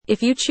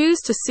If you choose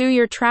to sue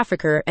your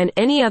trafficker and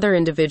any other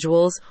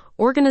individuals,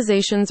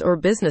 organizations, or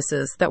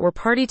businesses that were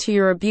party to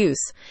your abuse,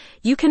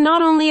 you can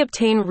not only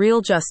obtain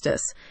real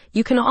justice,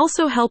 you can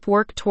also help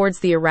work towards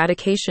the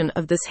eradication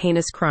of this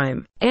heinous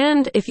crime.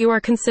 And if you are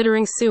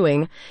considering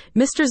suing,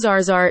 Mr.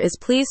 Zarzar is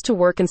pleased to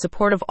work in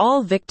support of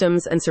all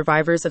victims and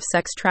survivors of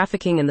sex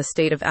trafficking in the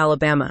state of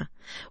Alabama.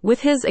 With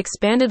his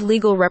expanded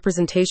legal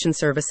representation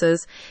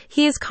services,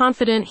 he is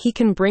confident he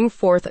can bring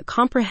forth a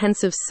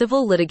comprehensive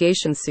civil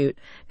litigation suit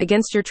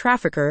against your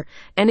trafficker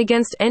and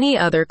against any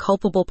other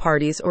culpable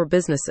parties or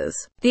businesses.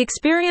 The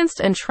experienced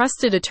and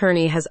trusted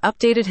attorney has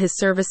updated his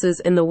services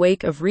in the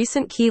wake of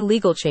recent key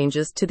legal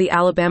changes to the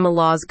Alabama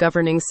laws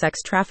governing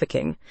sex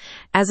trafficking.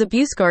 As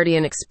Abuse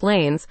Guardian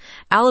explains,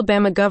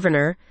 Alabama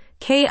Governor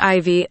Kay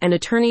Ivey and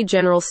Attorney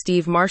General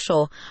Steve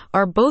Marshall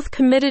are both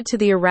committed to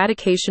the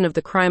eradication of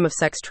the crime of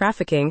sex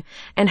trafficking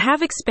and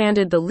have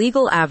expanded the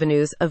legal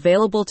avenues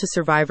available to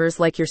survivors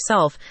like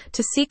yourself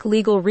to seek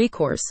legal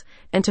recourse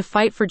and to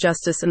fight for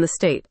justice in the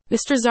state.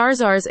 Mr.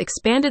 Zarzar's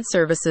expanded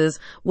services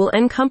will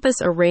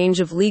encompass a range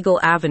of legal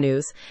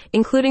avenues,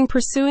 including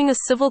pursuing a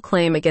civil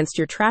claim against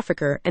your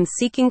trafficker and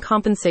seeking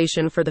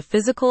compensation for the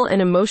physical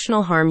and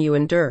emotional harm you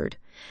endured.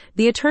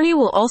 The attorney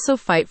will also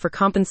fight for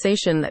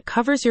compensation that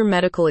covers your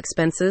medical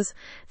expenses,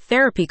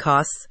 therapy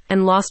costs,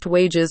 and lost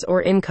wages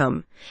or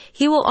income.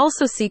 He will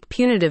also seek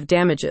punitive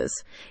damages.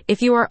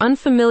 If you are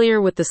unfamiliar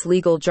with this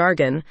legal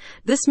jargon,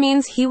 this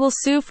means he will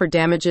sue for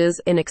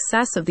damages in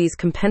excess of these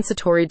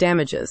compensatory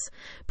damages,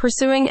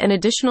 pursuing an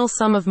additional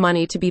sum of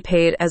money to be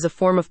paid as a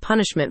form of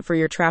punishment for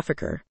your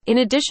trafficker. In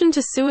addition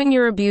to suing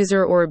your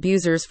abuser or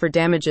abusers for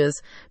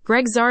damages,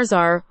 Greg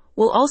Zarzar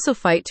will also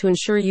fight to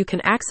ensure you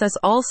can access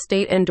all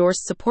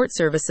state-endorsed support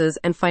services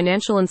and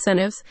financial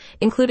incentives,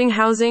 including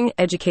housing,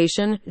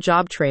 education,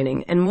 job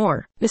training, and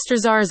more. Mr.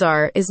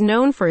 Zarzar is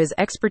known for his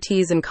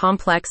expertise in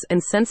complex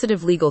and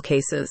sensitive legal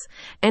cases,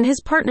 and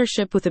his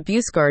partnership with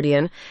Abuse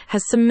Guardian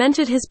has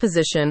cemented his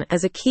position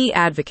as a key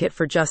advocate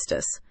for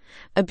justice.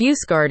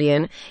 Abuse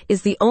Guardian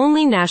is the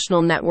only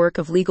national network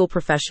of legal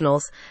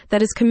professionals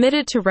that is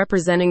committed to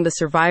representing the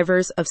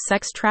survivors of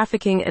sex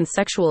trafficking and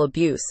sexual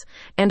abuse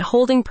and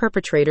holding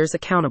perpetrators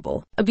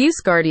accountable. Abuse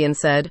Guardian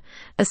said,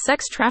 "A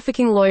sex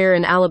trafficking lawyer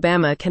in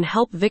Alabama can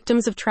help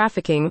victims of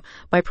trafficking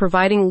by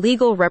providing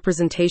legal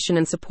representation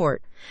and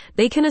support.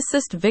 They can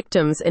assist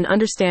victims in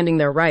understanding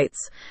their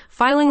rights,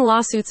 filing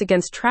lawsuits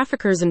against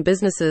traffickers and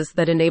businesses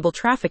that enable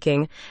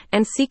trafficking,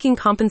 and seeking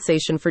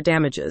compensation for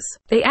damages."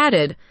 They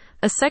added,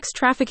 "A sex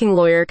trafficking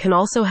lawyer can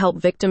also help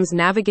victims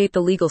navigate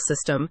the legal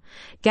system,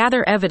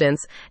 gather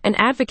evidence, and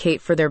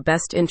advocate for their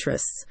best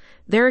interests.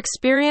 Their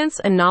experience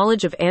and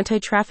knowledge of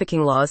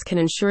anti-trafficking laws can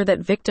ensure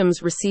that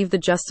victims receive the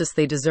justice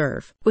they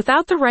deserve.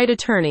 Without the right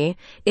attorney,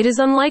 it is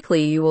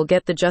unlikely you will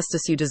get the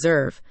justice you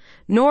deserve,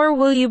 nor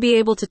will you be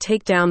able to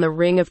take down the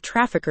ring of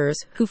traffickers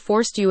who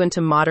forced you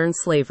into modern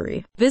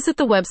slavery." Visit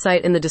the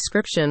website in the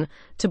description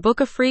to book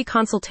a free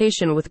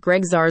consultation with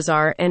Greg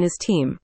Zarzar and his team.